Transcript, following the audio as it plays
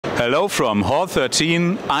Hello from Hall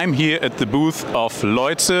 13. I'm here at the booth of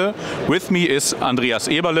Leuze. With me is Andreas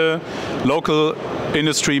Eberle, local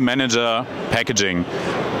industry manager packaging.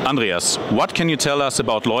 Andreas, what can you tell us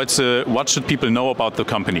about Leuze? What should people know about the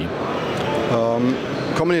company?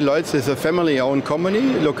 Company Leuze is a family-owned company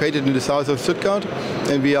located in the south of Stuttgart,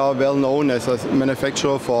 and we are well known as a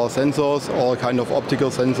manufacturer for sensors, all kind of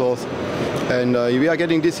optical sensors, and we are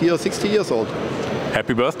getting this year 60 years old.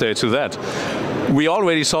 Happy birthday to that. We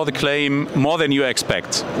already saw the claim more than you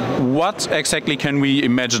expect. What exactly can we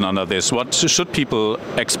imagine under this? What should people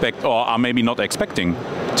expect or are maybe not expecting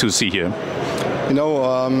to see here? You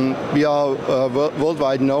know, we are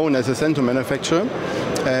worldwide known as a sensor manufacturer,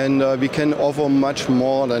 and we can offer much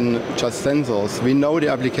more than just sensors. We know the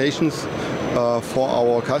applications for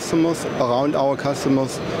our customers, around our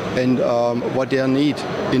customers, and what they need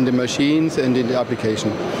in the machines and in the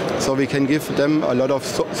application. So we can give them a lot of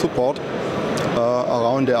support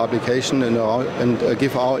around the application and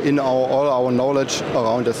give all our knowledge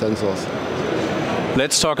around the sensors.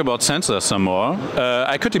 Let's talk about sensors some more.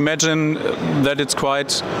 I could imagine that it's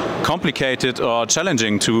quite complicated or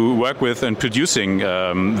challenging to work with in producing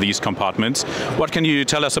these compartments. What can you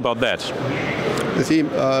tell us about that? You see,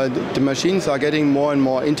 the machines are getting more and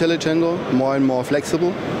more intelligent, more and more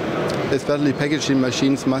flexible. Especially packaging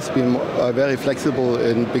machines must be very flexible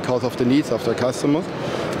because of the needs of the customers.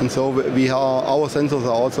 And so our sensors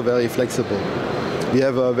are also very flexible. We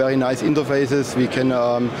have very nice interfaces. We can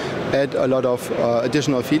add a lot of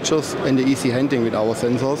additional features and the easy handling with our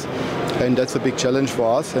sensors. And that's a big challenge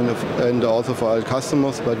for us and also for our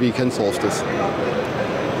customers, but we can solve this.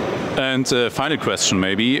 And final question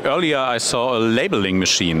maybe. Earlier I saw a labeling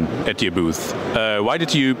machine at your booth. Why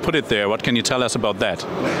did you put it there? What can you tell us about that?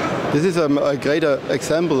 This is a great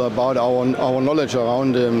example about our knowledge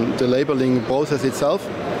around the labeling process itself.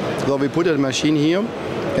 So we put a machine here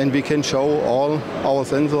and we can show all our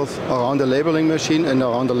sensors around the labeling machine and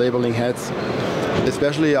around the labeling heads.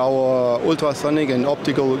 Especially our ultrasonic and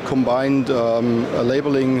optical combined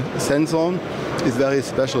labeling sensor is very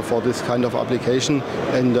special for this kind of application,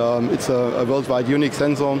 and it's a worldwide unique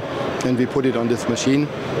sensor, and we put it on this machine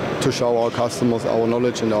to show our customers our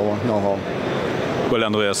knowledge and our know-how. Well,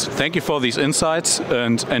 Andreas, thank you for these insights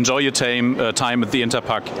and enjoy your time at the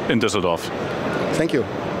Interpack in Düsseldorf. Thank you.